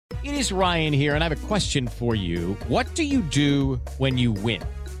is Ryan here, and I have a question for you. What do you do when you win?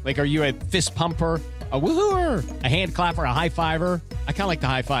 Like, are you a fist pumper, a woohooer, a hand clapper, a high fiver? I kind of like the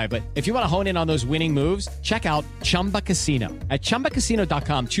high five, but if you want to hone in on those winning moves, check out Chumba Casino. At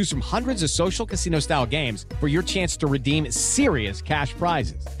ChumbaCasino.com, choose from hundreds of social casino style games for your chance to redeem serious cash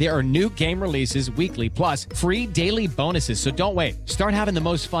prizes. There are new game releases weekly, plus free daily bonuses. So don't wait. Start having the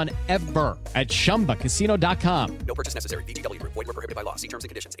most fun ever at ChumbaCasino.com. No purchase necessary. VGW Group. Void where prohibited by law. See terms and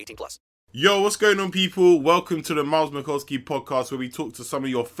conditions. 18+. Yo, what's going on, people? Welcome to the Miles Mikulski podcast, where we talk to some of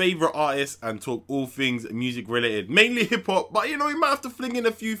your favorite artists and talk all things music related, mainly hip hop, but you know, we might have to fling in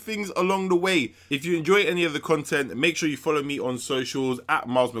a few things along the way. If you enjoy any of the content, make sure you follow me on socials at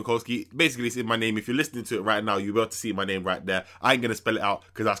Miles Mikulski. Basically, it's in my name. If you're listening to it right now, you'll be able to see my name right there. I ain't gonna spell it out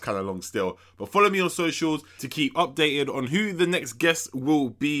because that's kind of long still, but follow me on socials to keep updated on who the next guest will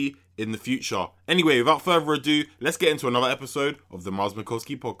be in the future. Anyway, without further ado, let's get into another episode of the Miles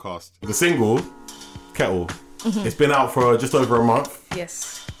Mikulski podcast. The single, Kettle, it's been out for just over a month.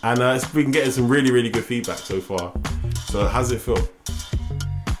 Yes. And it's been getting some really, really good feedback so far. So how does it feel?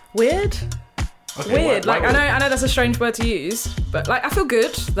 Weird. Okay, Weird. why I know that's a strange word to use, but like I feel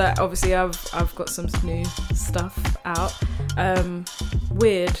good that obviously I've got some new stuff out.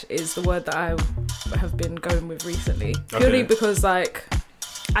 Weird is the word that I have been going with recently, purely because like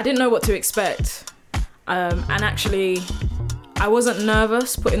I didn't know what to expect, and actually I wasn't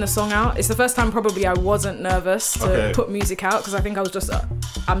nervous putting the song out. It's the first time probably I wasn't nervous to put music out, because I think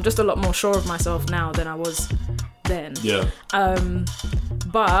I'm just a lot more sure of myself now than I was then. Yeah.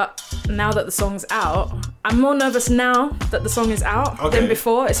 But now that the song's out, I'm more nervous now that the song is out than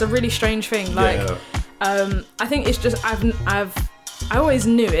before. It's a really strange thing. Like, I think it's just I always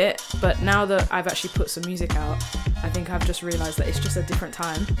knew it, but now that I've actually put some music out, I think I've just realised that it's just a different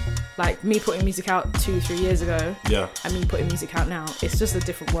time. Like me putting music out 2-3 years ago, and me putting music out now, it's just a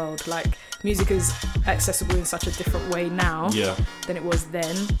different world. Like music is accessible in such a different way now than it was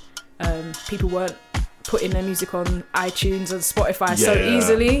then. People weren't putting their music on iTunes and Spotify so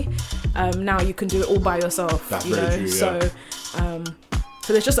easily. Now you can do it all by yourself. That's very true,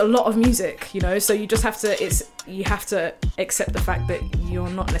 So there's just a lot of music, you know, so you just have to accept the fact that you're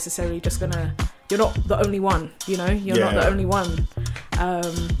not necessarily you're not the only one, you know, you're not the only one.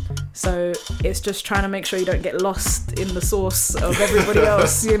 So it's just trying to make sure you don't get lost in the source of everybody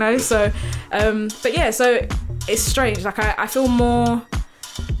else, you know, so but yeah, so it's strange. Like I feel more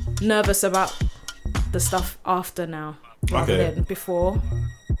nervous about the stuff after now rather than before.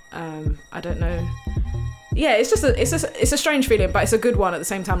 I don't know. Yeah, it's a strange feeling, but it's a good one at the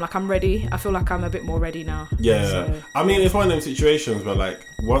same time. Like I'm ready. I feel like I'm a bit more ready now. Yeah. So. I mean, it's one of them situations where like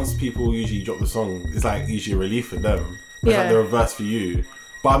once people usually drop the song, it's like usually a relief for them. It's like the reverse for you.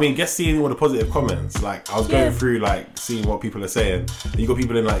 But I mean, just seeing all the positive comments, like I was going through like seeing what people are saying. And you got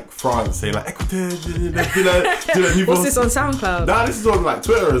people in like France saying like, what's this on SoundCloud? Nah, this is on like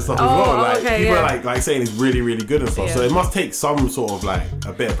Twitter and stuff as well. Like people are like saying it's really, really good and stuff. Yeah. So it must take some sort of like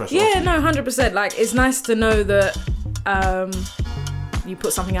a bit of pressure. Yeah, no, 100%. Like it's nice to know that you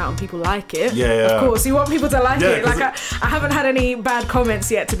put something out and people like it. Of course, you want people to like it. Like I haven't had any bad comments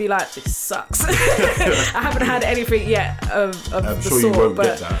yet to be like, this sucks. I haven't had anything yet of I'm the sure sort, you won't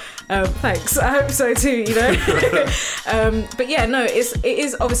but get that. Thanks. I hope so too, you know. But yeah, no, it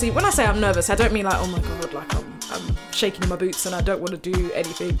is obviously, when I say I'm nervous, I don't mean like, oh my god, like I'm shaking in my boots and I don't want to do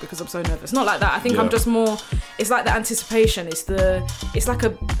anything because I'm so nervous. Not like that. I think I'm just more, it's like the anticipation. It's like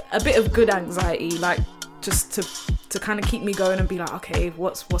a bit of good anxiety, like just to kind of keep me going and be like, okay,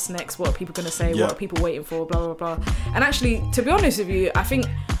 what's next? What are people going to say? What are people waiting for? Blah, blah, blah. And actually, to be honest with you, I think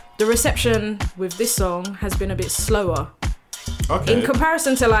the reception with this song has been a bit slower. In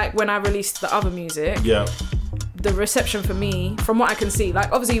comparison to like when I released the other music. The reception for me, from what I can see,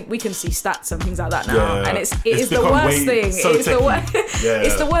 like obviously we can see stats and things like that now, and it is the worst thing.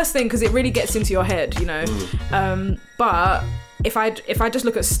 It's the worst thing because it really gets into your head, you know. But if I just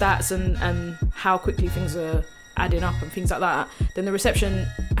look at stats and how quickly things are adding up and things like that, then the reception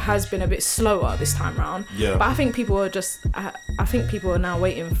has been a bit slower this time round. But I think people are now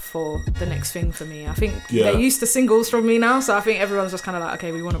waiting for the next thing for me. I think they're used to singles from me now, so I think everyone's just kind of like,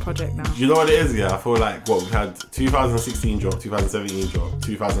 okay, we want a project now. You know what it is? I feel like we've had 2016 drop, 2017 drop,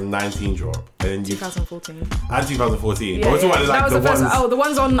 2019 drop, and then 2014 and 2014. That was the first. Ones, the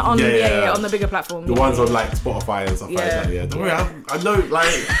ones on on the bigger platform. The ones on like Spotify and stuff like that. Don't worry, I know.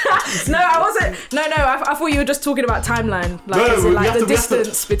 Like no, I wasn't. No, I thought you were just just talking about timeline, like, No, as in, like, the we have to-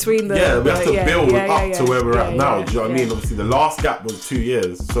 distance between the. Yeah, we have to build up to where we're at now. yeah, Do you know what I mean? Obviously, the last gap was 2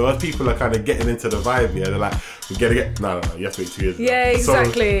 years. So as people are kind of getting into the vibe, they're like, we're gonna get. No, you have to wait 2 years. Yeah,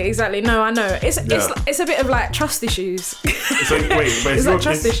 exactly. No, I know. It's a bit of like trust issues. So wait, but It's like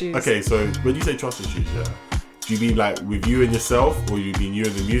trust issues. Okay, so when you say trust issues, do you mean like with you and yourself, or you mean you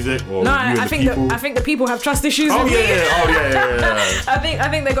and the music, or No, with you and I think people? I think the people have trust issues Oh with yeah, me. yeah. I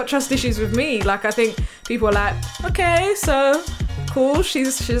think they got trust issues with me. Like, I think people are like, okay, so cool,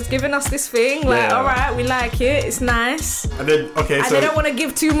 she's giving us this thing. Like, Yeah. all right, we like it. It's nice. And then And they don't want to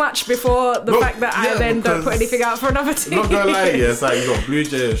give too much before the fact that I then don't put because anything out for another team. I'm not gonna lie, it's like you got Blue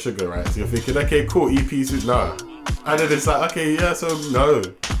Jay and Sugar, right? So you're thinking, okay, cool, EPs with no. And then it's like, okay, yeah, so no.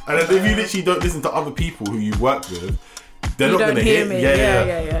 And then if you literally don't listen to other people who you work with, they're You not don't gonna hear hit. me.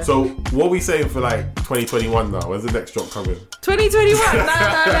 Yeah. So what are we saying for like 2021 now? When's the next drop coming? 2021.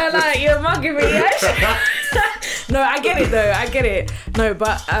 No, you're mugging me. Yeah? No, I get it though. I get it. No,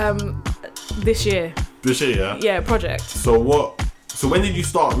 but this year. This year, yeah? Yeah, project. So when did you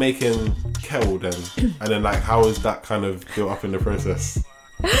start making Kettle then? And then like how is that kind of built up in the process?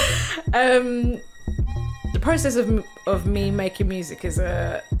 The process of me making music is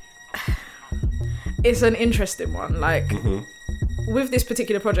it's an interesting one. Like, with this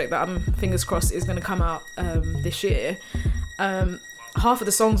particular project that I'm fingers crossed is going to come out this year, half of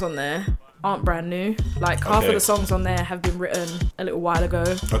the songs on there aren't brand new. Like, half of the songs on there have been written a little while ago.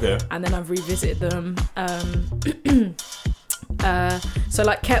 Okay. And then I've revisited them. So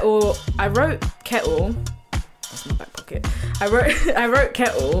like Kettle, I wrote Kettle. That's my back pocket. I wrote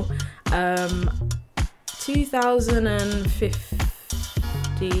Kettle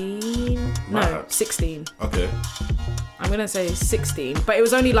 2015. No, 16. Okay. I'm gonna say 16, but it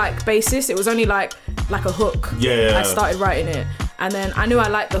was only like basis. It was only like a hook. Yeah. I started writing it, and then I knew I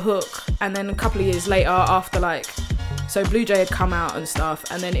liked the hook, and then a couple of years later, after like, so Blue Jay had come out and stuff,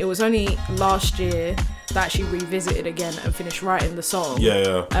 and then it was only last year that she revisited again and finished writing the song.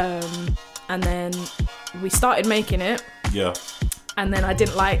 Yeah. And then we started making it, Yeah. and then I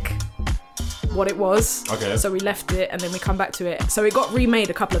didn't like what it was. Okay. So we left it, and then we come back to it. So it got remade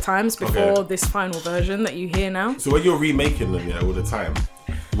a couple of times before this final version that you hear now. So when you're remaking them, all the time,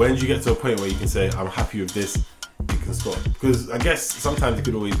 when do you get to a point where you can say, I'm happy with this, you can stop? Because I guess sometimes it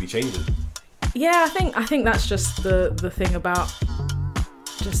could always be changing. Yeah, I think that's just the thing about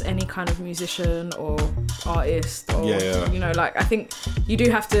just any kind of musician or artist or you know, like, I think you do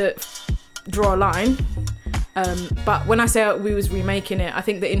have to draw a line. But when I say we was remaking it, I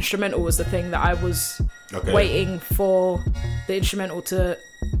think the instrumental was the thing that I was waiting for the instrumental to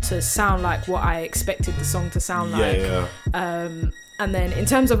sound like what I expected the song to sound like. And then in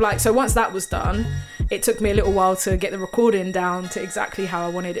terms of like, so once that was done, it took me a little while to get the recording down to exactly how I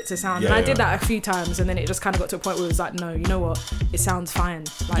wanted it to sound. And I did that a few times, and then it just kind of got to a point where it was like, no, you know what? It sounds fine.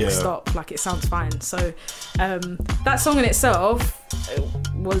 Like, stop. Like, it sounds fine. So that song in itself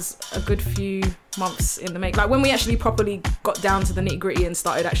was a good few months in the make. Like, when we actually properly got down to the nitty gritty and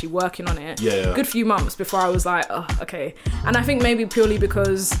started actually working on it, good few months before I was like, oh, okay. And I think maybe purely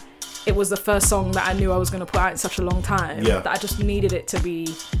because it was the first song that I knew I was going to put out in such a long time that I just needed it to be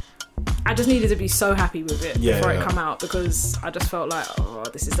so happy with it before it come out, because I just felt like, oh,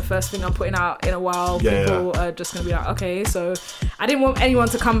 this is the first thing I'm putting out in a while. People are just going to be like, okay. So I didn't want anyone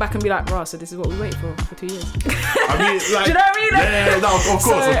to come back and be like, right, so this is what we waited for 2 years. I mean, like, do you know what I mean? Yeah, no, of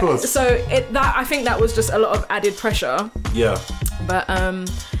course. So I think that was just a lot of added pressure. Yeah. But I'm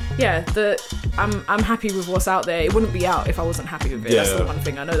happy with what's out there. It wouldn't be out if I wasn't happy with it. That's the one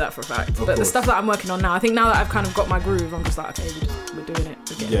thing, I know that for a fact. But the stuff that I'm working on now, I think now that I've kind of got my groove, I'm just like, okay, we're doing it.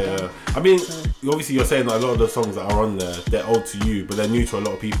 We're getting it done. I mean, obviously you're saying that a lot of the songs that are on there, they're old to you, but they're new to a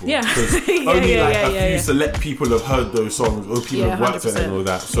lot of people. Yeah. Because only a few select people have heard those songs, or people have worked on it and all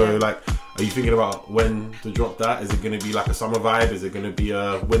that. So like, are you thinking about when to drop that? Is it going to be like a summer vibe? Is it going to be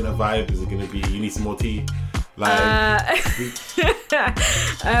a winter vibe? Is it going to be you need some more tea?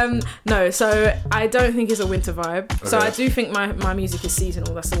 No, so I don't think it's a winter vibe. Okay. So I do think my music is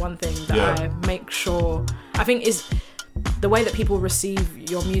seasonal. That's the one thing that I make sure. I think is the way that people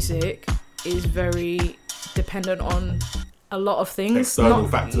receive your music is very dependent on a lot of things. External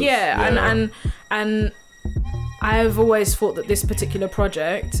factors. And I've always thought that this particular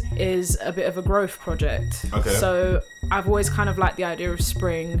project is a bit of a growth project. Okay. So I've always kind of liked the idea of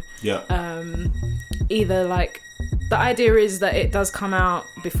spring. Yeah. Either like, the idea is that it does come out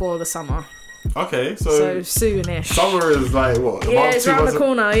before the summer. Okay, so soonish. Summer is like what? It's around the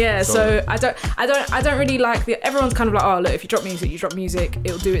corner. Yeah. So I don't really like everyone's kind of like, oh look, if you drop music,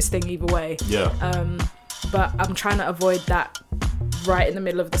 it'll do its thing either way. Yeah. But I'm trying to avoid that right in the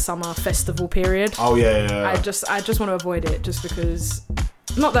middle of the summer festival period. Oh yeah. I just want to avoid it, just because,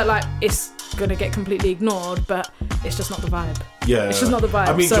 not that like it's gonna get completely ignored, but it's just not the vibe. Yeah, it's just not the vibe.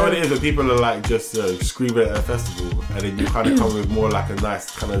 I mean, so, what it is that people are like just screaming at a festival, and then you kind of come with more like a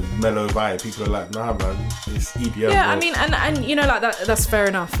nice kind of mellow vibe. People are like, nah, man, it's EDM. Yeah, bro. I mean, and you know, like that's fair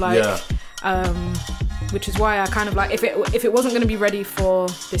enough. Like, which is why I kind of like, if it wasn't going to be ready for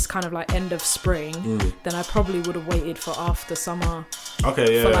this kind of like end of spring, then I probably would have waited for after summer.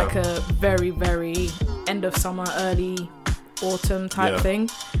 Okay, yeah. For like a very, very end of summer, early autumn type thing.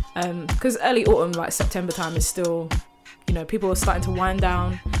 Because early autumn, like September time, is still, you know, people are starting to wind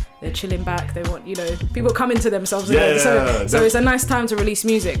down. They're chilling back. They want, you know, people come into themselves again. So it's a nice time to release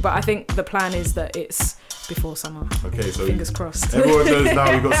music. But I think the plan is that it's before summer. Okay, so fingers crossed. Everyone knows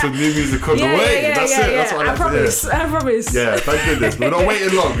now we've got some new music on the way. That's it. That's what I promise. Yeah, thank goodness. We're not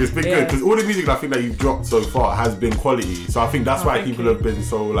waiting long. It's been good because all the music I think that you've dropped so far has been quality. So I think that's why people have been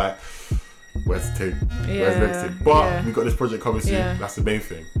so like, where's the thing? Where's the next thing? But we've got this project coming soon. That's the main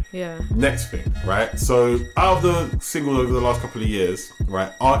thing. Yeah. Next thing, right? So out of the singles over the last couple of years,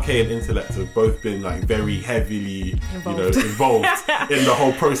 right, RK and Intellect have both been like very heavily, involved in the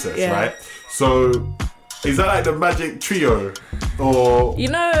whole process, right? So is that like the magic trio, or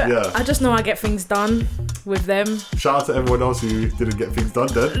I just know I get things done with them. Shout out to everyone else who didn't get things done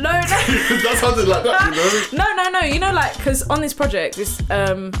then. No. That sounded like that, you know. No. You know, like, because on this project,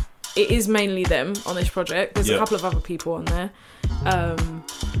 it is mainly them on this project. There's a couple of other people on there.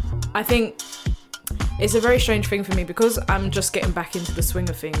 I think it's a very strange thing for me because I'm just getting back into the swing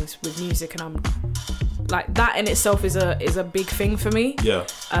of things with music, and I'm like, that in itself is a big thing for me. Yeah.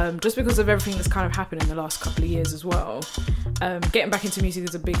 Just because of everything that's kind of happened in the last couple of years as well. Getting back into music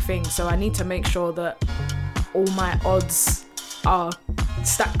is a big thing, so I need to make sure that all my odds are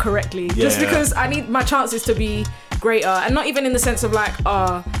stacked correctly. Just because I need my chances to be greater, and not even in the sense of like,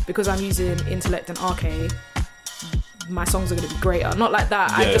 because I'm using Intellect and RK, my songs are going to be greater. Not like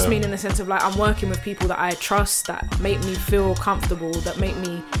that. I just mean in the sense of like, I'm working with people that I trust, that make me feel comfortable, that make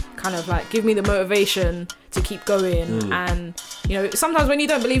me kind of like give me the motivation to keep going. And you know, sometimes when you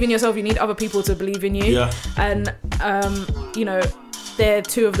don't believe in yourself, you need other people to believe in you. And you know, they're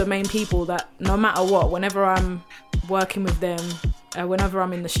two of the main people that no matter what, whenever I'm working with them, whenever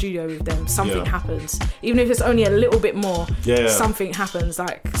I'm in the studio with them, something happens. Even if it's only a little bit more, something happens.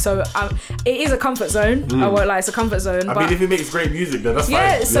 Like, so it is a comfort zone. I won't lie, it's a comfort zone. I mean, if it makes great music, then that's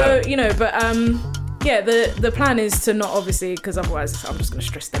fine. So you know, but the plan is to not, obviously, because otherwise I'm just gonna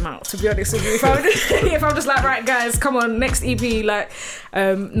stress them out, to be honest with you. If I'm just like, right guys, come on, next EP, like,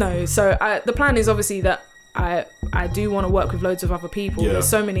 no. So the plan is obviously that I do want to work with loads of other people. There's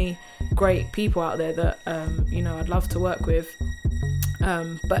so many great people out there that you know, I'd love to work with.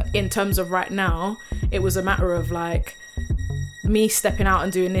 But in terms of right now, it was a matter of like me stepping out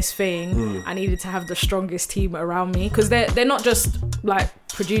and doing this thing. I needed to have the strongest team around me, because they're not just like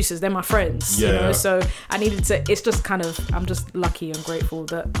producers, they're my friends, you know. So I needed to, it's just kind of, I'm just lucky and grateful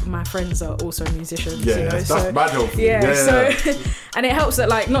that my friends are also musicians, you know. That's so mad helpful. So and it helps that,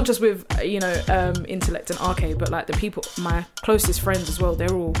 like, not just with you know, Intellect and RK, but like the people, my closest friends as well,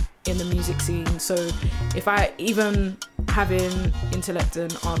 they're all in the music scene. So if I even having Intellect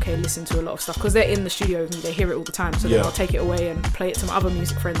and RK listen to a lot of stuff, because they're in the studio with me, they hear it all the time, so then I'll take it away and play it to my other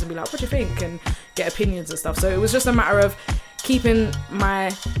music friends and be like, what do you think, and get opinions and stuff. So it was just a matter of keeping my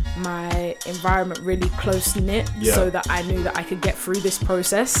environment really close knit, so that I knew that I could get through this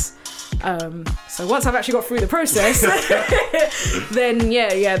process. So once I've actually got through the process, then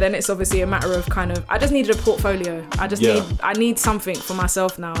then it's obviously a matter of kind of, I just needed a portfolio. I need something for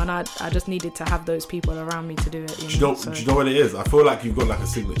myself now, and I just needed to have those people around me to do it. Do you know what it is? I feel like you've got like a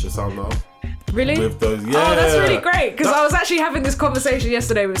signature sound now. Really? With those, Oh, that's really great, because I was actually having this conversation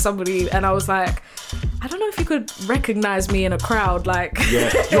yesterday with somebody, and I was like, I don't know if you could recognize me in a crowd, like. Yeah.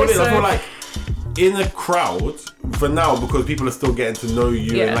 Do you know what it is? I feel like in a crowd for now, because people are still getting to know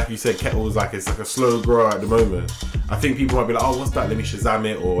you, and like you said, Kettle's like, it's like a slow grower at the moment. I think people might be like, oh, what's that? Let me Shazam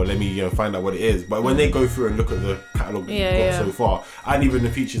it, or let me, you know, find out what it is. But when they go through and look at the catalogue that you've got so far, and even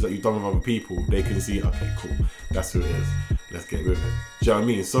the features that you've done with other people, they can see, okay, cool, that's who it is. Let's get with it. Do you know what I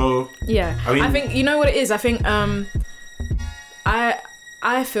mean? So I think, you know what it is. I think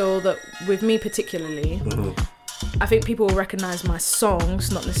I feel that with me particularly, I think people will recognise my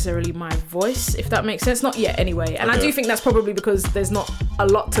songs, not necessarily my voice, if that makes sense. Not yet, anyway. And I do think that's probably because there's not a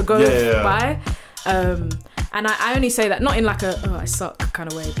lot to go by. And I only say that not in like a, oh, I suck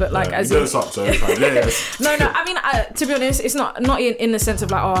kind of way, but like as in... suck, so No, I mean, to be honest, it's not in the sense of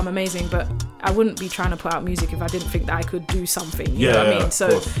like, oh, I'm amazing, but I wouldn't be trying to put out music if I didn't think that I could do something. You know what I mean?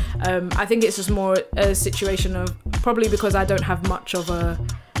 So I think it's just more a situation of probably because I don't have much of a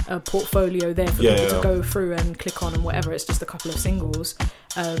portfolio there for people to go through and click on and whatever. It's just a couple of singles.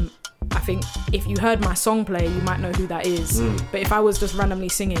 I think if you heard my song play, you might know who that is. But if I was just randomly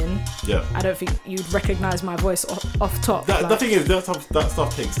singing, I don't think you'd recognise my voice off top. The thing is, that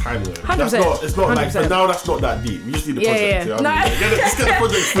stuff takes time though. 100%. It's not 100%. Like, for now, that's not that deep. We just need the project. You know what I mean? Just get the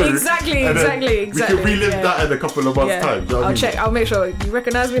project through. Exactly. We can relive that in a couple of months' time. You know I'll check. I'll make sure you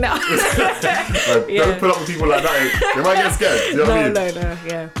recognise me now. Don't put up with people like that. They might get scared. You know what I mean? No,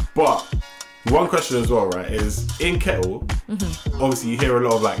 yeah. But one question as well, right, is in kettle, obviously you hear a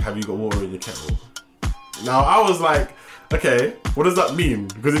lot of like, have you got water in your kettle? Now, I was like, okay, what does that mean?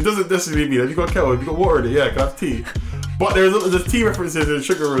 Because it doesn't necessarily mean, have you got a kettle, have you got water in it? Yeah, can I have tea? But there's tea references in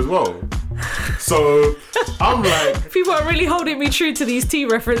sugar as well. So, I'm like... People are really holding me true to these tea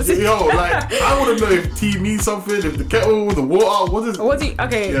references. Yo, like, I want to know if tea means something, if the kettle, the water, what do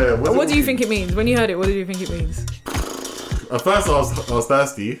you think it means? When you heard it, what did you think it means? At first, I was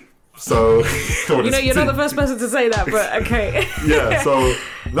thirsty. So you're not the first person to say that, but okay. Yeah, so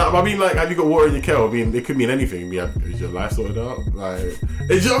that, I mean, like, have you got water in your kettle? I mean, it could mean anything. I mean, is your life sorted out? Like, you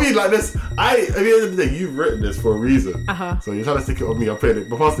know what I mean? Like this, at the end of the day, you've written this for a reason. So you're trying to stick it on me. I'm playing it,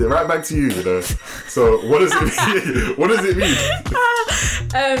 but passing it right back to you. You know. So what does it mean? What does it mean?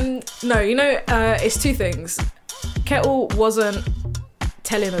 No, it's two things. Kettle wasn't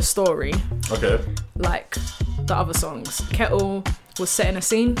telling a story. Okay. Like the other songs, Kettle was setting a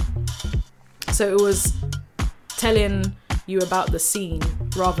scene, so it was telling you about the scene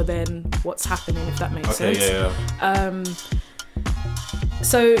rather than what's happening, if that makes sense.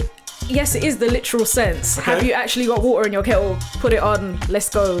 So yes, it is the literal sense. Have you actually got water in your kettle? Put it on, let's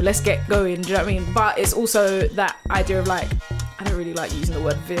go, let's get going. Do you know what I mean? But it's also that idea of like, I don't really like using the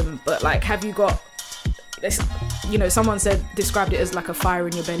word vim, but like, have you got, someone described it as like a fire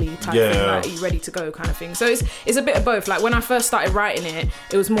in your belly type thing, like, are you ready to go kind of thing. So it's a bit of both. Like when I first started writing it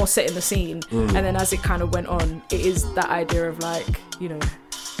was more setting the scene, and then as it kind of went on, it is that idea of like,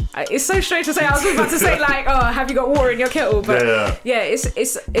 it's so strange to say. I was about to say like, oh, have you got water in your kettle? But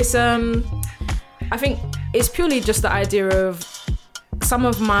it's I think it's purely just the idea of some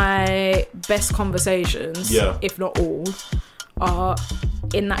of my best conversations, if not all, are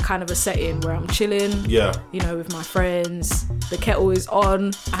in that kind of a setting where I'm chilling, with my friends, the kettle is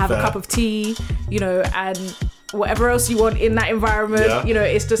on, I have a cup of tea, and whatever else you want in that environment,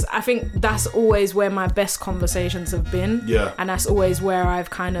 it's just, I think that's always where my best conversations have been, and that's always where I've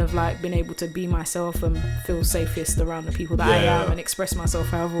kind of like been able to be myself and feel safest around the people that I am and express myself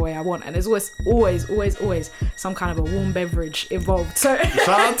however way I want. And there's always some kind of a warm beverage involved. So shout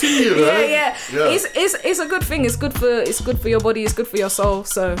out to you, man. It's a good thing. It's good for your body. It's good for your soul.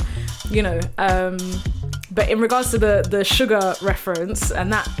 So but in regards to the sugar reference,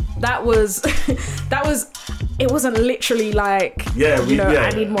 and that was it wasn't literally like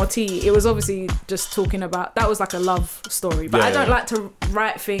I need more tea. It was obviously just talking about, that was like a love story. But I don't like to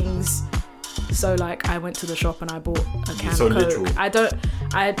write things so like I went to the shop and I bought a can of Coke. Literal.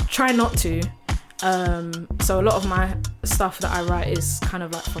 I try not to. So a lot of my stuff that I write is kind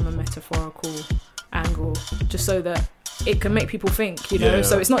of like from a metaphorical angle, just so that it can make people think,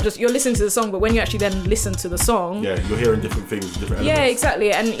 so it's not just you're listening to the song, but when you actually then listen to the song, you're hearing different things, different elements.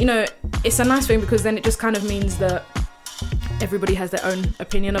 Exactly. And it's a nice thing because then it just kind of means that everybody has their own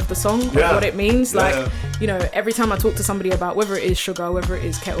opinion of the song, of what it means. Every time I talk to somebody about whether it is sugar, whether it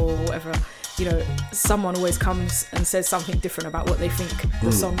is kettle or whatever, someone always comes and says something different about what they think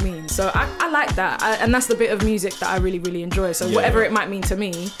the song means. So I like that, and that's the bit of music that I really, really enjoy. So whatever it might mean to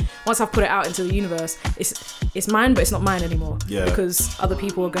me, once I've put it out into the universe, it's mine, but it's not mine anymore, because other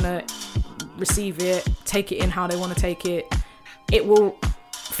people are gonna receive it, take it in how they want to take it. It will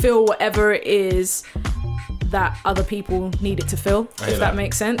feel whatever it is that other people need it to feel, if that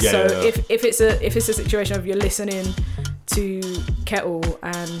makes sense. If it's a situation of you're listening to Kettle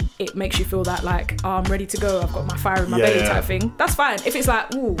and it makes you feel that like, oh, I'm ready to go, I've got my fire in my belly type thing, that's fine. If it's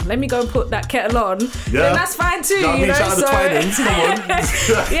like, ooh, let me go and put that kettle on, then that's fine too. I think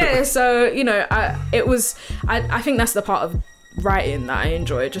that's the part of writing that I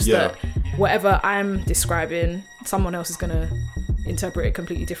enjoy, just that whatever I'm describing, someone else is gonna interpret it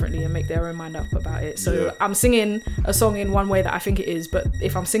completely differently and make their own mind up about it. So I'm singing a song in one way that I think it is, but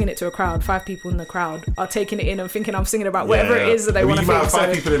if I'm singing it to a crowd, 5 people in the crowd are taking it in and thinking I'm singing about whatever it is that they want to think. You might have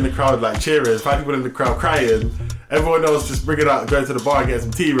 5 people in the crowd like cheering, 5 people in the crowd crying, everyone else just bringing out, going to the bar and getting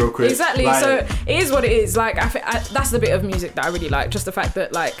some tea real quick. Exactly. Like, so it is what it is. Like that's the bit of music that I really like, just the fact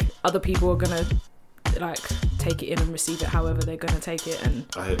that like other people are gonna like take it in and receive it however they're gonna take it, and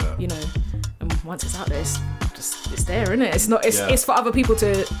I hate that. And once it's out there, it's there, isn't it? It's not. It's for other people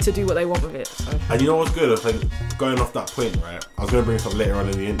to do what they want with it. So. And you know what's good? I think going off that point, right? I was going to bring this up later on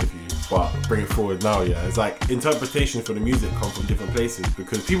in the interview, but bring it forward now. Yeah, it's like interpretation for the music come from different places,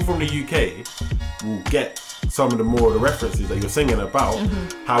 because people from the UK will get some of the references that you're singing about.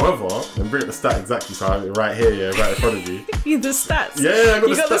 However, and bring up the stat exactly, so I have it right here, yeah, right in front of you. The stats. Yeah, I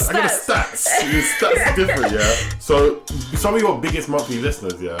got the stats. The stats are different, yeah. So some of your biggest monthly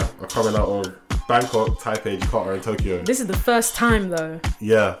listeners, yeah, are coming out of Bangkok, Taipei, Jakarta, and Tokyo. This is the first time, though.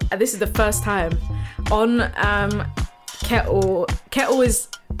 Yeah. This is the first time on Kettle. Kettle is,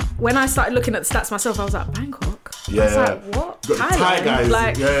 when I started looking at the stats myself, I was like, Bangkok. Yeah. I was like, what? Got the Thai guys.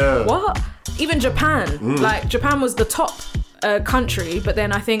 Like, yeah. What? Even Japan. Like, Japan was the top country, but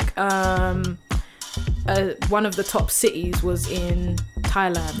then I think one of the top cities was in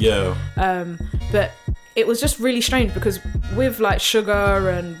Thailand. Yeah. But it was just really strange, because with like Sugar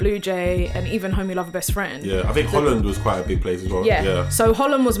and Blue Jay and even Homie Lover Best Friend. Yeah, I think Holland was quite a big place as well. Yeah. So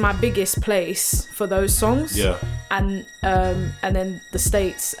Holland was my biggest place for those songs. Yeah. And then the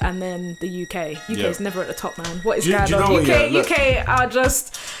States, and then the UK. UK is never at the top, man. What is going on? UK are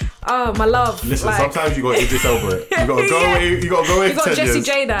just, oh, my love. Listen, like, sometimes you got to Idris Elba it. You got to go away. You got to go away. You got Jessie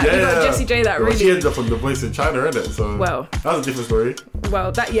J that. Yeah. You got Jessie J that. Really. She ends up on The Voice in China, innit? So well, that's a different story.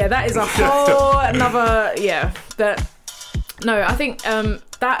 Well, that is a whole another But no, I think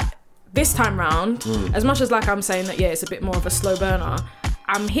that this time round, as much as like I'm saying that it's a bit more of a slow burner,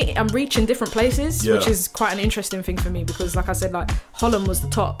 I'm reaching different places, which is quite an interesting thing for me, because like I said, like Holland was the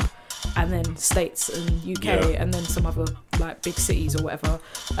top, and then States and UK, and then some other like big cities or whatever.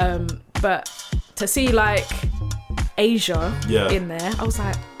 But to see like Asia in there, I was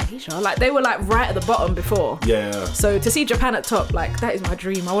like, Asia? Like they were like right at the bottom before. Yeah. So to see Japan at top, like that is my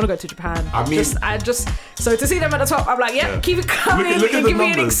dream. I want to go to Japan. I mean, so to see them at the top, I'm like, keep it coming. Look at give the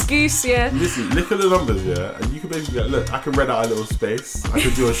me an numbers. excuse, Listen, look at the numbers, and you can basically look. I can rent out a little space. I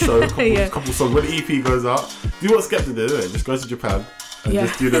can do a show, a couple songs. When the EP goes out, do what Skepta did, innit? Just go to Japan. And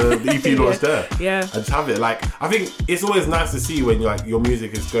just do the EP launch there. Yeah. And just have it. Like, I think it's always nice to see when like your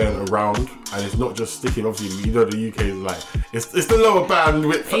music is going around and it's not just sticking. Obviously, you know the UK is like, it's the lower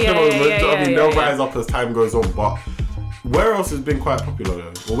bandwidth at the moment. They'll rise up as time goes on. But where else has been quite popular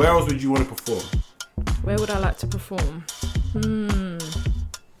though? Or where else would you want to perform? Where would I like to perform?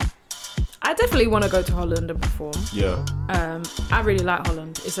 I definitely want to go to Holland and perform. Yeah. I really like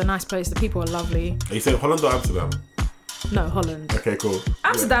Holland. It's a nice place. The people are lovely. Are you saying Holland or Amsterdam? No, Holland. Okay, cool.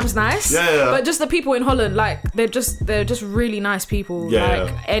 Amsterdam's nice. Yeah. But just the people in Holland, like they're just really nice people.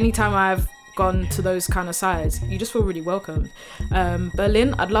 Like anytime I've gone to those kind of sides, you just feel really welcome.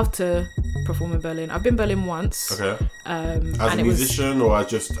 Berlin, I'd love to perform in Berlin. I've been Berlin once. Okay. As a musician or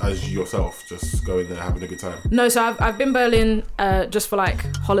as yourself, just going there having a good time? No, so I've been Berlin just for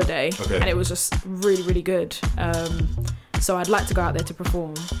like holiday, and it was just really, really good. So I'd like to go out there to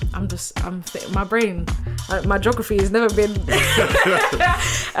perform. My brain, my geography has never been.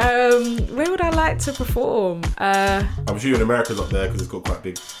 Where would I like to perform? I'm sure in America's up there because it's got quite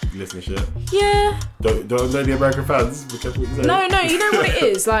big listenership. Yeah. Don't know the American fans. Be careful what you say. No. You know what it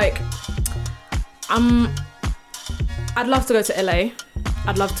is like. I'd love to go to LA.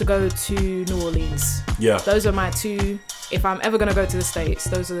 I'd love to go to New Orleans. Yeah. Those are my two. If I'm ever going to go to the States,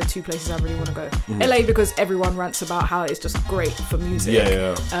 those are the two places I really want to go. LA because everyone rants about how it's just great for music.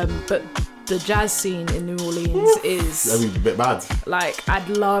 Yeah. But the jazz scene in New Orleans is... a bit bad. Like, I'd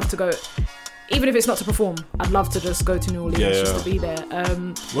love to go... Even if it's not to perform, I'd love to just go to New Orleans just to be there.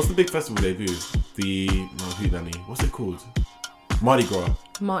 What's the big festival they do? What's it called? Mardi Gras.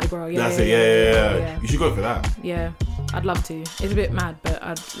 Mardi Gras, That's it, yeah. You should go for that. Yeah, I'd love to. It's a bit mad, but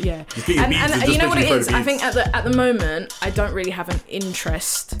And you know what it is? I think at the moment, I don't really have an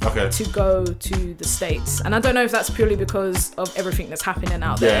interest to go to the States. And I don't know if that's purely because of everything that's happening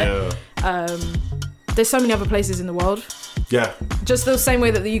out there. There's so many other places in the world. Yeah. Just the same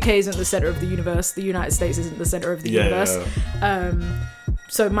way that the UK isn't the centre of the universe, the United States isn't the centre of the universe.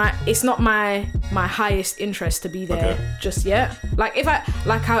 So it's not my highest interest to be there just yet. Like if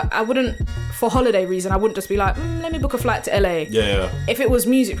I wouldn't, for holiday reason, I wouldn't just be like, let me book a flight to LA. Yeah. If it was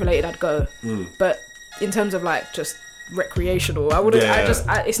music related, I'd go. But in terms of like just recreational, I wouldn't.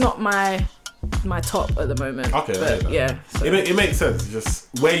 It's not my top at the moment. Okay, but so. It makes sense. Just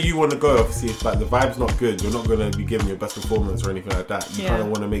where you want to go, obviously, if like the vibe's not good, you're not going to be giving your best performance or anything like that. You kind of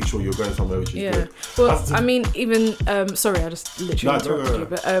want to make sure you're going somewhere which is good. Well, I mean, even sorry, I just literally interrupted you,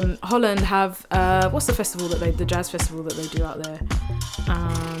 but Holland have what's the festival the jazz festival that they do out there?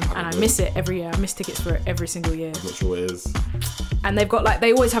 And I miss it every year. I miss tickets for it every single year. I'm not sure what it is. and they've got like,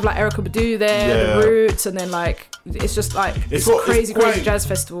 they always have like Erykah Badu there, The Roots, and then like it's just like crazy jazz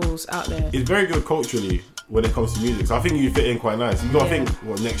festivals out there. It's very good culturally when it comes to music, so I think you fit in quite nice. You know, I think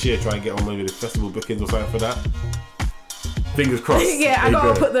next year try and get on maybe the festival bookings or something for that. Fingers crossed. I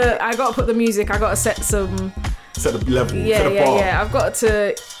gotta put the music. I gotta set the level. Set the bar. I've got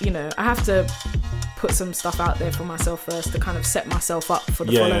to, I have to put some stuff out there for myself first to kind of set myself up for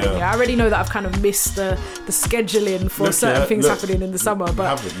the following year. I already know that I've kind of missed the scheduling for certain things happening in the summer,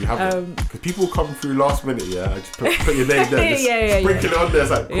 but you haven't, because people come through last minute. Just put your name there, just sprinkle it on there.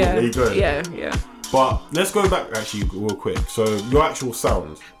 It's like, cool, there you go. Yeah. But let's go back actually real quick. So your actual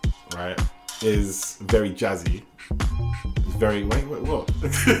sound, right, is very jazzy. It's very wait, what?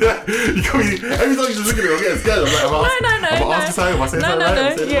 You got me, every time you just look at me, I'm getting scared. I'm like, am I asking something? Am I saying something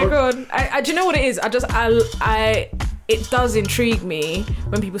right? No. Yeah, go on. I do you know what it is? It does intrigue me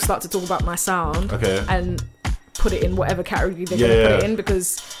when people start to talk about my sound and put it in whatever category they're going to put it in,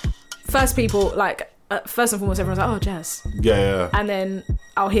 because first and foremost, everyone's like, oh, jazz. Yeah. And then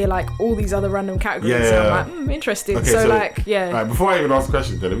I'll hear like all these other random categories, and I'm like, interesting. Okay, so like, Right, before I even ask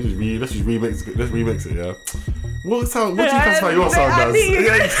questions, then let's just remix it. Yeah. What do you classify your sound as?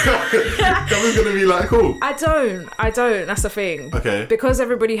 That was gonna be like cool. I don't. That's the thing. Okay. Because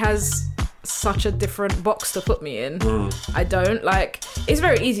everybody has such a different box to put me in. I don't like. It's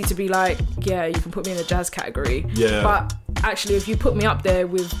very easy to be like, yeah, you can put me in the jazz category. Yeah. But actually, if you put me up there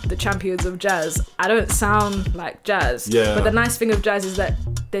with the champions of jazz, I don't sound like jazz. Yeah. But the nice thing of jazz is that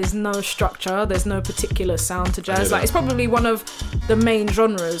there's no structure, there's no particular sound to jazz. Like, it's probably one of the main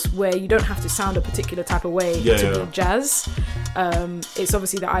genres where you don't have to sound a particular type of way to be jazz. It's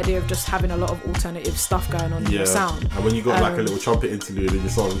obviously the idea of just having a lot of alternative stuff going on in your sound. And when you got like a little trumpet interlude in your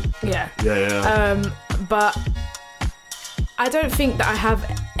song. Yeah. But I don't think that I have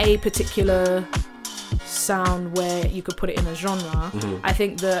a particular sound where you could put it in a genre. I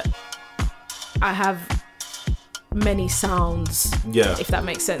think that I have many sounds, if that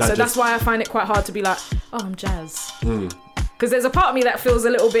makes sense. That's why I find it quite hard to be like, oh, I'm jazz, because there's a part of me that feels a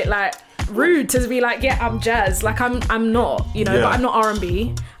little bit like rude to be like, yeah, I'm jazz. Like I'm not, but I'm not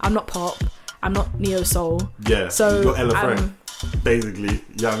R&B, I'm not pop, I'm not neo soul. So you got Ella Frank. Basically,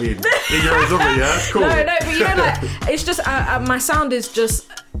 I mean, in your own genre, it's cool. No, but like, it's just my sound is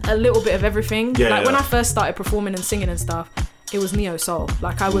just a little bit of everything. When I first started performing and singing and stuff, it was neo soul.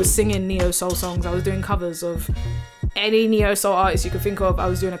 Like, I was singing neo soul songs. I was doing covers of any neo soul artist you could think of. I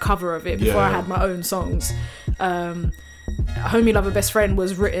was doing a cover of it before I had my own songs. Homie Lover Best Friend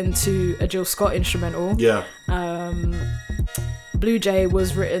was written to a Jill Scott instrumental. Blue Jay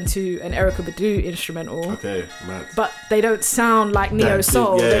was written to an Erykah Badu instrumental. Okay, mad. But they don't sound like neo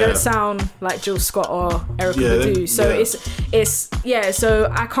soul. They don't sound like Jill Scott or Erykah Badu. So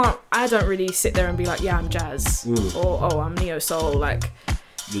so I don't really sit there and be like, yeah, I'm jazz or I'm neo soul. Like,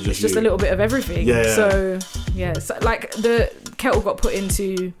 it's just a little bit of everything. So like the kettle got put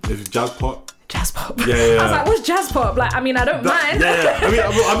into. It was jazz pop. Jazz pop. I was like, what's jazz pop? Like, I mean, I don't mind. I mean,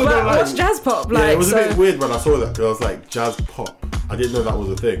 I'm not like, what's jazz pop? Like, it was a bit weird when I saw that, because I was like, jazz pop. I didn't know that was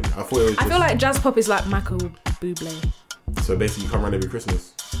a thing. I thought it was. I feel like jazz pop is like Michael Bublé. So basically, you come around every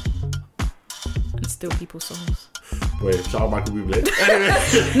Christmas and steal people's songs. Wait, shout out Michael Bublé.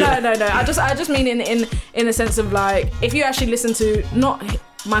 No. I just mean in a sense of like, if you actually listen to not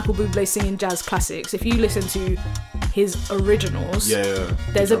Michael Bublé singing jazz classics, if you listen to his originals,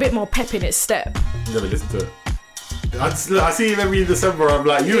 there's a bit more pep in its step. Never listen to it. I see him every December. I'm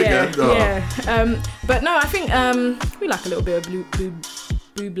like, you again? Oh. Yeah. But no, I think we like a little bit of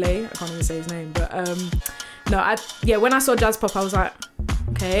Bublé. I can't even say his name, but when I saw jazz pop, I was like,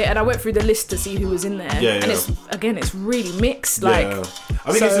 okay, and I went through the list to see who was in there, and it's really mixed. Like,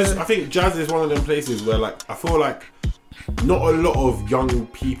 I think jazz is one of them places where, like, I feel like not a lot of young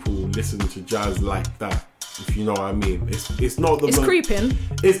people listen to jazz like that. If you know what I mean, it's not the. It's creeping.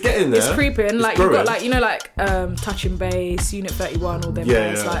 It's getting there. It's creeping. Like, you've got like Touching Bass, Unit 31, all them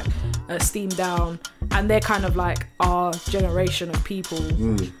guys, like Steam Down, and they're kind of like our generation of people.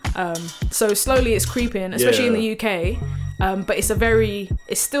 So slowly it's creeping, especially in the UK. But it's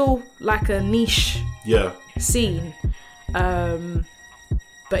still like a niche scene.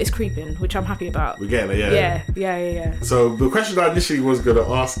 But it's creeping, which I'm happy about. We're getting it, yeah. So the question I initially was going to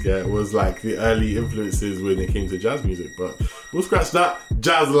ask was like the early influences when it came to jazz music, but we'll scratch that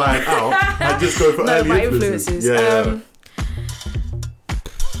jazz line out and just go for early influences.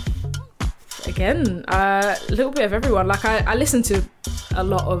 Again, a little bit of everyone. Like, I listen to a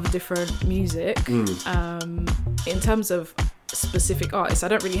lot of different music. In terms of specific artists, I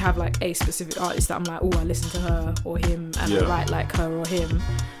don't really have like a specific artist that I'm like, oh, I listen to her or him and I write like her or him.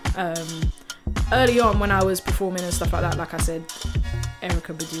 early on when I was performing and stuff like that, like I said,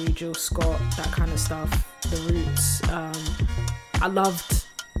 Erykah Badu, Jill Scott, that kind of stuff, The Roots. I loved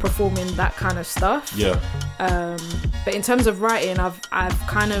performing that kind of stuff. Yeah. But in terms of writing, I've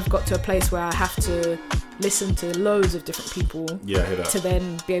kind of got to a place where I have to listen to loads of different people to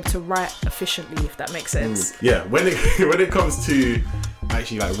then be able to write efficiently, if that makes sense. Yeah, when it comes to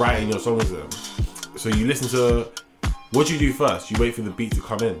actually like writing your songs, so you listen to, what do you do first? You wait for the beat to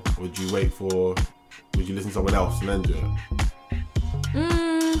come in, or would you listen to someone else and then do it?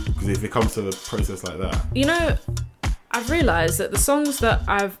 Because if it comes to the process like that, you know, I've realised that the songs that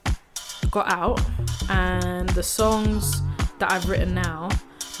I've got out and the songs that I've written now,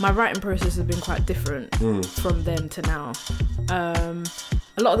 my writing process has been quite different from then to now.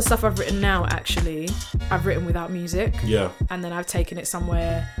 A lot of the stuff I've written now, actually, I've written without music. Yeah. And then I've taken it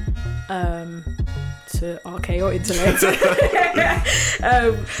somewhere to RK or Intellect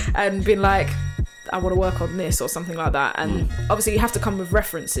and been like, I want to work on this or something like that. And obviously you have to come with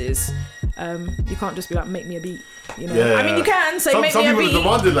references. You can't just be like, make me a beat, you know. Yeah. I mean, you can say make me a beat.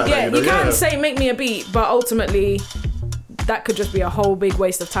 You can say make me a beat, but ultimately that could just be a whole big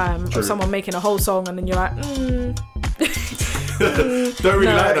waste of time of someone making a whole song and then you're like, don't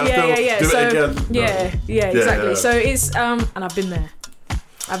really like that. Yeah. Do so, it again. Yeah, exactly. Yeah. So it's and I've been there.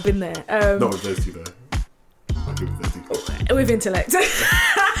 Not with those two though. I'll give it those two. With Intellect.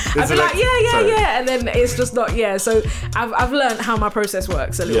 I'd be like, yeah, and then it's just not, so I've learned how my process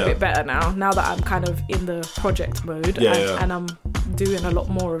works a little bit better now that I'm kind of in the project mode and I'm doing a lot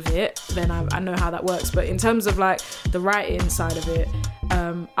more of it, then I know how that works. But in terms of like the writing side of it,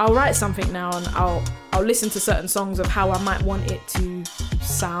 I'll write something now and I'll listen to certain songs of how I might want it to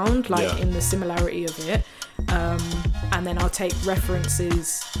sound, like in the similarity of it. And then I'll take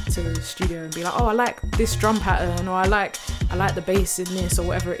references to the studio and be like, oh, I like this drum pattern, or I like the bass in this, or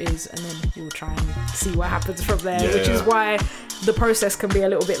whatever it is, and then we'll try and see what happens from there, which is why the process can be a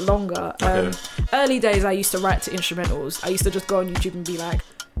little bit longer. Early days I used to write to instrumentals. I used to just go on YouTube and be like,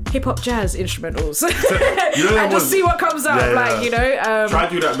 hip-hop jazz instrumentals and just see what comes up. Try to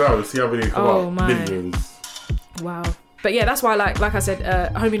do that now, see how many come up. Videos. Wow. But yeah, that's why, like I said,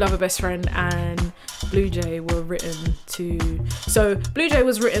 Homie Lover Best Friend and Blue Jay were written to... So Blue Jay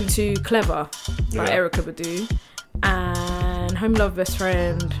was written to Clever by Erykah Badu, and Homie Lover Best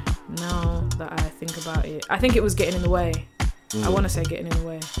Friend, now that I think about it, I think it was Getting in the Way. I want to say Getting in the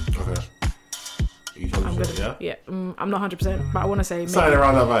Way. Okay. I'm not 100%, but I want to say maybe. Something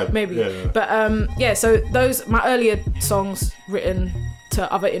around that vibe. Maybe. Yeah. But so those, my earlier songs written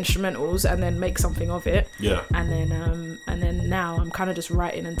to other instrumentals and then make something of it. Yeah. And then now I'm kind of just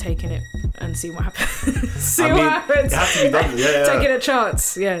writing and taking it and seeing what happens. What happens. It has to be done. Yeah. Taking a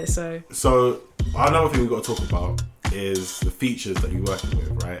chance. Yeah. So another thing we've got to talk about is the features that you're working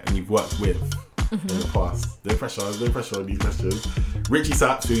with, right? And you've worked with in the past. No pressure on these questions. Richie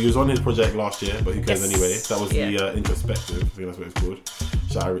Saps, who was on his project last year, but who cares anyway. That was the Introspective. I think that's what it's called.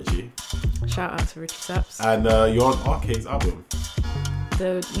 Shout out Richie. Shout out to Richie Saps. And you're on Arcade's album.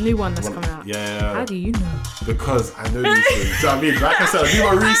 The new one that's coming out. Yeah. How do you know? Because I know these things. Do you know what I mean? Like I said, I do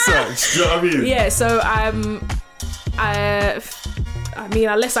my research. Do you know what I mean? Yeah, so I mean,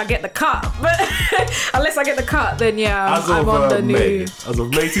 unless I get the cut, then I'm on the new. As of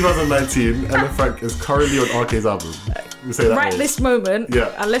May 2019, Ella Frank is currently on Arcade's album. We say that right this moment.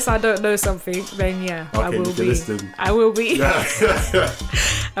 Yeah. Unless I don't know something, then I will be. I will be. Yeah.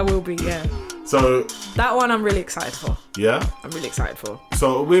 I will be. Yeah. So that one I'm really excited for. Yeah. I'm really excited for.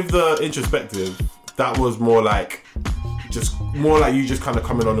 So with the Introspective, that was more like you just kind of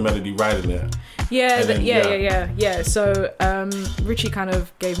coming on the melody, riding it. Yeah. So Richie kind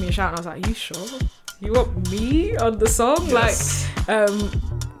of gave me a shout and I was like, you sure? You want me on the song? Yes.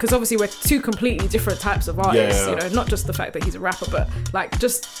 Because obviously we're two completely different types of artists, you know, not just the fact that he's a rapper, but like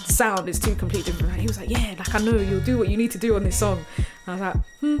just the sound is two completely different. He was like, yeah, like I know you'll do what you need to do on this song. And I was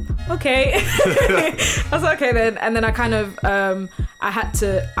like, okay. I was like, okay then. And then I kind of, I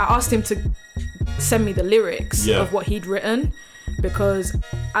asked him to send me the lyrics of what he'd written, because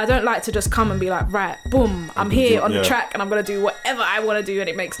I don't like to just come and be like, right, boom, I'm here on the track and I'm going to do whatever I want to do and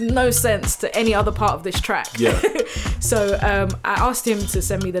it makes no sense to any other part of this track. Yeah. So I asked him to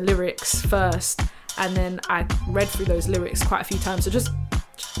send me the lyrics first, and then I read through those lyrics quite a few times to just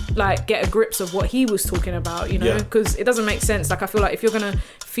like get a grips of what he was talking about, you know, because it doesn't make sense. Like I feel like if you're going to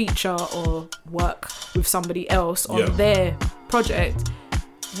feature or work with somebody else on their project,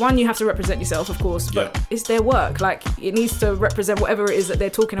 one, you have to represent yourself, of course, but it's their work. Like, it needs to represent whatever it is that they're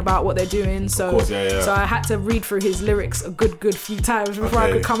talking about, what they're doing. So, of course, so I had to read through his lyrics a good few times before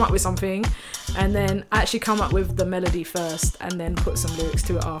I could come up with something, and then actually come up with the melody first, and then put some lyrics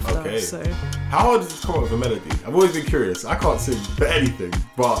to it after. Okay. So, how hard is it to come up with a melody? I've always been curious. I can't sing for anything,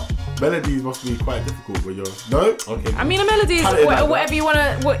 but melodies must be quite difficult when you're okay. I mean, a melody is whatever you want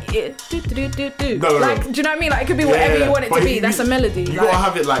to do. No. Like, do you know what I mean? Like, it could be whatever you want it to be. That's a melody. You gotta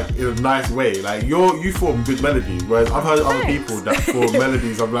have it like in a nice way. Like you form good melodies, whereas I've heard other people that form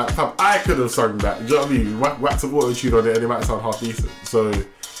melodies. I'm like, I could have sung that. Do you know what I mean? Whack some auto-tune on it, and it might sound half decent. So,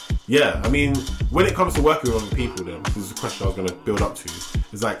 yeah, I mean, when it comes to working with other people, then this is a question I was gonna build up to.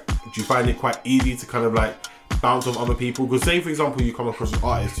 Is like, do you find it quite easy to kind of like bounce off other people? Because say, for example, you come across an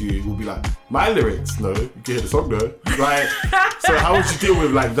artist who will be like, my lyrics, no, you can hear the song though. Like, so how would you deal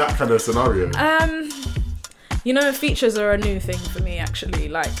with like that kind of scenario? You know, features are a new thing for me, actually.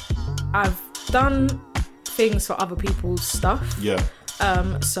 Like, I've done things for other people's stuff. Yeah.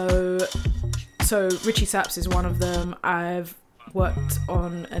 So Richie Saps is one of them. I've worked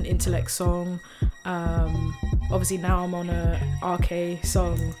on an Intellect song. Obviously now I'm on a RK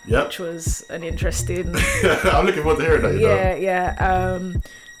song, which was an interesting. I'm looking forward to hearing that.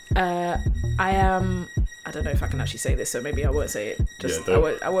 I don't know if I can actually say this, so maybe I won't say it.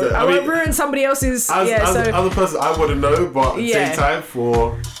 I won't ruin somebody else's. As a person, I want to know, but at the same time,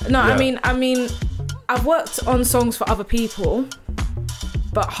 I mean, I've worked on songs for other people,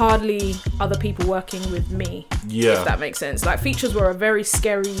 but hardly other people working with me. Yeah, if that makes sense. Like, features were a very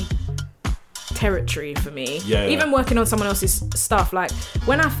scary territory for me. Even working on someone else's stuff. Like,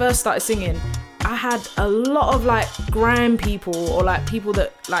 when I first started singing, I had a lot of like grime people, or like people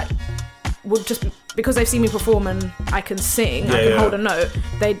that like would just, because they've seen me perform and I can sing, I can hold a note,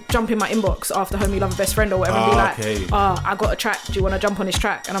 they jump in my inbox after Home You Love a Best Friend or whatever and be like, I got a track, do you want to jump on this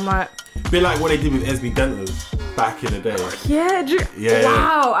track? And I'm like, a bit like what they did with Esme Denton back in the day.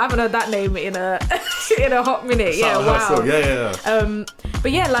 Wow, I haven't heard that name in a in a hot minute.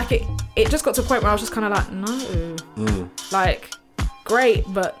 But yeah, like it just got to a point where I was just kind of like, no, like, great,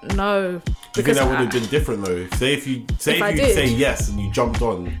 but no. Do you think that would have been different though? Say if you say yes and you jumped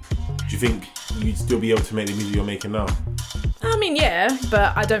on, do you think you'd still be able to make the music you're making now? I mean, yeah,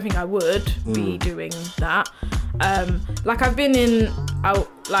 but I don't think I would be doing that. Like, I've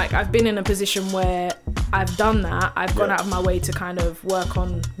been in a position where I've done that. I've gone out of my way to kind of work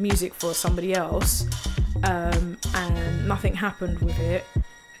on music for somebody else, and nothing happened with it.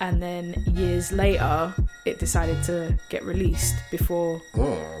 And then years later, it decided to get released before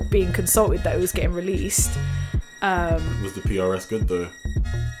being consulted that it was getting released. Was the PRS good though?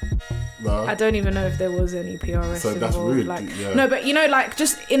 No. I don't even know if there was any PRS so involved. That's rude. Like, no, but you know, like,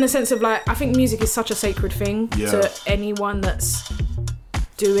 just in the sense of like, I think music is such a sacred thing to anyone that's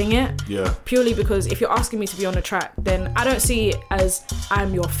doing it. Yeah. Purely because if you're asking me to be on a track, then I don't see it as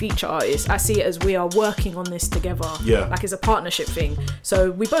I'm your feature artist. I see it as we are working on this together. Yeah. Like, it's a partnership thing.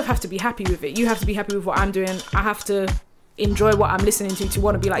 So we both have to be happy with it. You have to be happy with what I'm doing. I have to enjoy what I'm listening to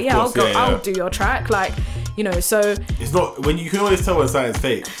want to be like, I'll do your track. Like, you know, so it's not, when you can always tell when something's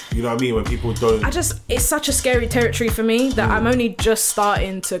fake, you know what I mean, when people don't. It's such a scary territory for me that I'm only just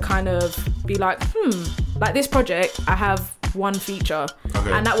starting to kind of be like, like, this project, I have one feature,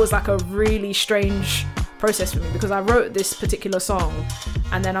 and that was like a really strange process for me, because I wrote this particular song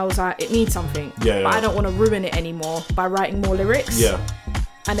and then I was like, it needs something, but I don't want to ruin it anymore by writing more lyrics.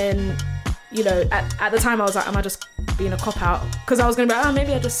 And then, you know, at the time I was like, am I just being a cop-out? Because I was going to be like,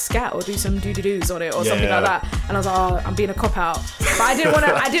 maybe I just scat or do some doo-doo-doos on it or something like that. And I was like, I'm being a cop-out. But I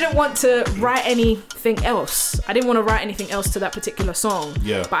didn't want to write anything else. I didn't want to write anything else to that particular song.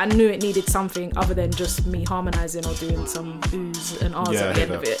 But I knew it needed something other than just me harmonising or doing some oohs and ahs at the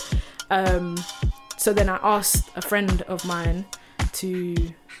end of it. So then I asked a friend of mine to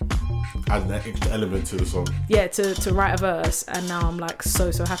add an extra element to the song. Yeah, to write a verse, and now I'm like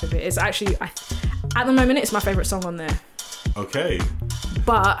so happy with it. It's actually, at the moment, it's my favourite song on there. Okay.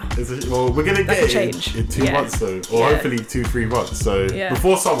 But we're gonna get it in 2 months though, or hopefully 2-3 months. So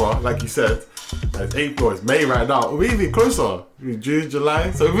before summer, like you said, it's April, it's May right now. We're even closer. June,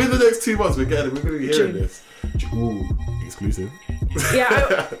 July. So within the next 2 months, we're gonna be hearing this. Ooh, exclusive.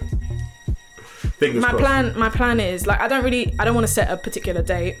 Yeah. My plan is, like, I don't want to set a particular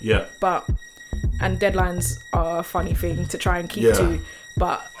date. Yeah. But, and deadlines are a funny thing to try and keep to.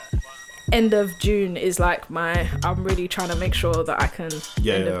 But end of June is like I'm really trying to make sure that I can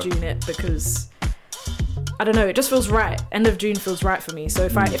end of June it, because I don't know, it just feels right. End of June feels right for me. So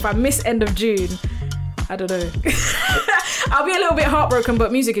if I miss end of June, I don't know. I'll be a little bit heartbroken,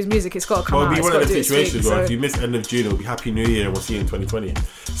 but music is music. It's got to come out. It'll be It's one got of to the do its situations thing, where so- if you miss end of June, it'll be Happy New Year and we'll see you in 2020.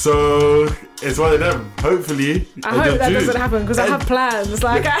 So it's one of them. Hopefully, I hope that doesn't happen because I have plans.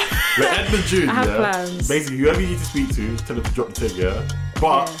 Like, the end of June. I have yeah? plans. Basically, whoever you need to speak to, tell them to drop the tig, yeah?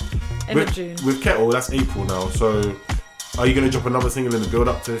 But End of June. with Kettle, that's April now. So are you going to drop another single in the build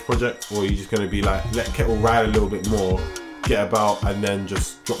up to this project? Or are you just going to be like, let Kettle ride a little bit more, get about, and then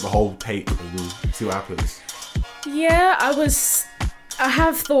just drop the whole tape and see what happens? Yeah, I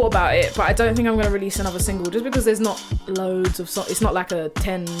have thought about it, but I don't think I'm going to release another single just because there's not loads of songs. It's not like a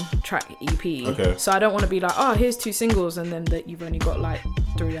 10-track EP. Okay. So I don't want to be like, oh, here's 2 singles, and then that you've only got like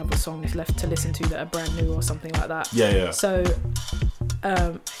 3 other songs left to listen to that are brand new or something like that. Yeah. So,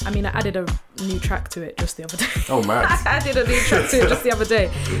 I mean, I added a new track to it just the other day. Oh, man. I added a new track to it just the other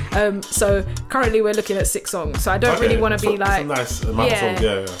day. So currently we're looking at 6 songs. So I don't really want to be like, some nice amount of songs.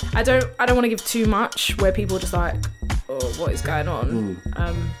 Yeah. I don't want to give too much where people are just like, oh, what is going on?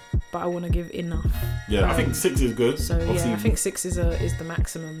 But I want to give enough. Yeah, I think 6 is good. So Obviously, I think 6 is the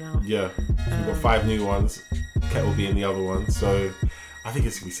maximum now. Yeah, you've got 5 new ones. Kettle being the other one, so I think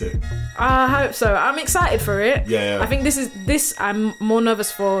it's gonna be sick. I hope so. I'm excited for it. Yeah. I think this. I'm more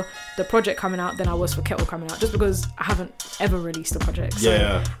nervous for the project coming out than I was for Kettle coming out, just because I haven't ever released a project. So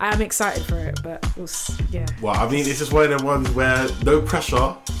Yeah. I am excited for it, but yeah. Well, I mean, it's just one of them ones where no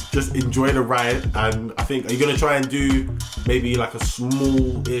pressure, just enjoy the ride. And I think, are you gonna try and do maybe like a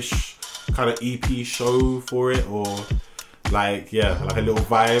small-ish kind of EP show for it, or like like a little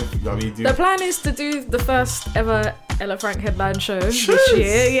vibe? You know what I mean? The plan is to do the first ever Ella Frank headline show this Jeez.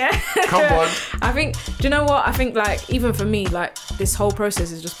 year. Yeah. Come on. I think, do you know what? I think like even for me, like this whole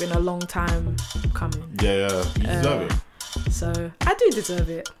process has just been a long time coming. Yeah. You deserve it. So I do deserve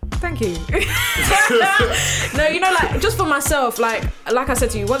it. Thank you. No, you know, like just for myself, like I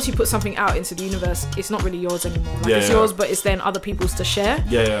said to you, once you put something out into the universe, it's not really yours anymore. Like it's yours, but it's then other people's to share.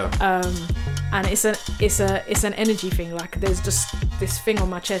 Yeah. And it's an energy thing. Like there's just this thing on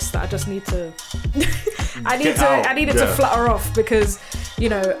my chest that I just need to I need it to flutter off, because you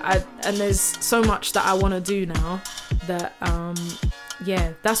know, and there's so much that I want to do now that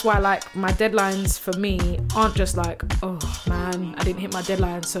that's why like my deadlines for me aren't just like, oh man, I didn't hit my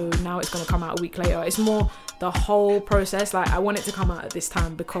deadline, so now it's gonna come out a week later. It's more the whole process. Like I want it to come out at this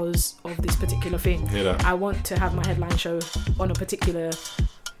time because of this particular thing. I want to have my headline show on a particular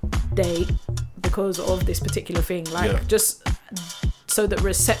date because of this particular thing. Like just so that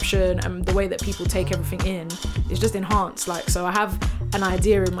reception and the way that people take everything in is just enhanced. Like, so I have an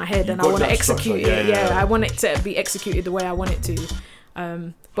idea in my head and I want to execute it. I want it to be executed the way I want it to.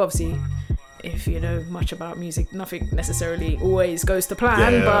 But obviously, if you know much about music, nothing necessarily always goes to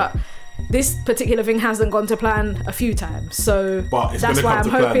plan. But this particular thing hasn't gone to plan a few times, so that's why I'm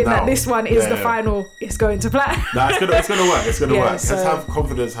hoping that this one is the final. It's going to plan. Nah, it's gonna work. It's gonna work. So, Just have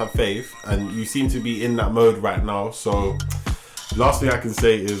confidence, have faith, and you seem to be in that mode right now. So, last thing I can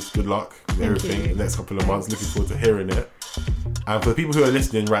say is good luck with everything in the next couple of months. Looking forward to hearing it. And for the people who are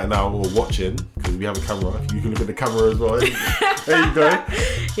listening right now or watching, because we have a camera, you can look at the camera as well. There you go.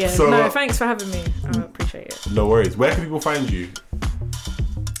 Yeah. So, thanks for having me. I appreciate it. No worries. Where can people find you?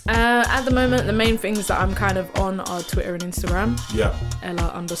 At the moment, the main things that I'm kind of on are Twitter and Instagram. Yeah.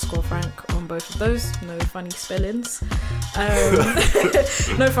 Ella_Frank on both of those. No funny spellings.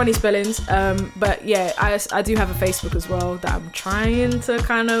 No funny spellings. But yeah, I do have a Facebook as well that I'm trying to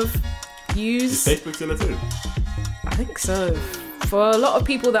kind of use. Is Facebook still a thing? I think so. For a lot of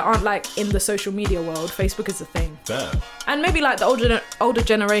people that aren't like in the social media world, Facebook is a thing. Fair. And maybe like the older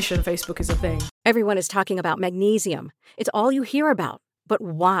generation, Facebook is a thing. Everyone is talking about magnesium. It's all you hear about. But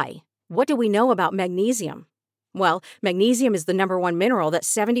why? What do we know about magnesium? Well, magnesium is the #1 mineral that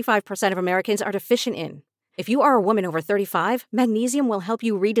 75% of Americans are deficient in. If you are a woman over 35, magnesium will help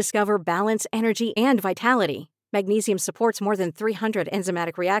you rediscover balance, energy, and vitality. Magnesium supports more than 300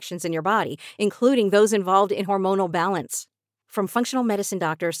 enzymatic reactions in your body, including those involved in hormonal balance. From functional medicine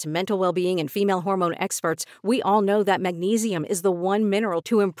doctors to mental well-being and female hormone experts, we all know that magnesium is the one mineral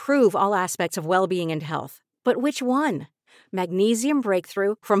to improve all aspects of well-being and health. But which one? Magnesium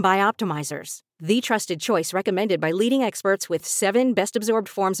Breakthrough from Bioptimizers, the trusted choice recommended by leading experts with 7 best-absorbed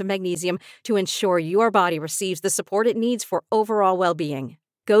forms of magnesium to ensure your body receives the support it needs for overall well-being.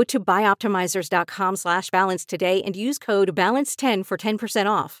 Go to bioptimizers.com/balance today and use code BALANCE10 for 10%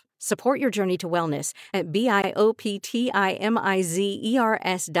 off. Support your journey to wellness at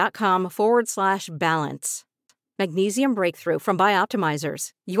bioptimizers.com/balance. Magnesium Breakthrough from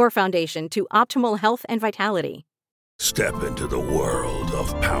Bioptimizers, your foundation to optimal health and vitality. Step into the world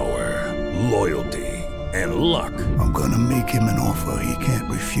of power, loyalty, and luck. I'm gonna make him an offer he can't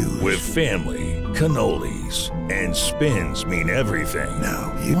refuse. With family, cannolis, and spins mean everything.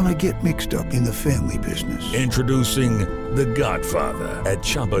 Now, you want to get mixed up in the family business. Introducing The Godfather at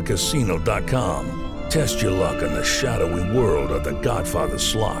ChumbaCasino.com. Test your luck in the shadowy world of The Godfather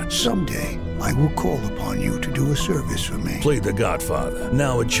slot. Someday, I will call upon you to do a service for me. Play The Godfather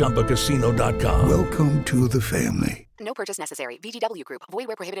now at ChumbaCasino.com. Welcome to the family. No purchase necessary. VGW Group. Void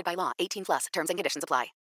where prohibited by law. 18+. Terms and conditions apply.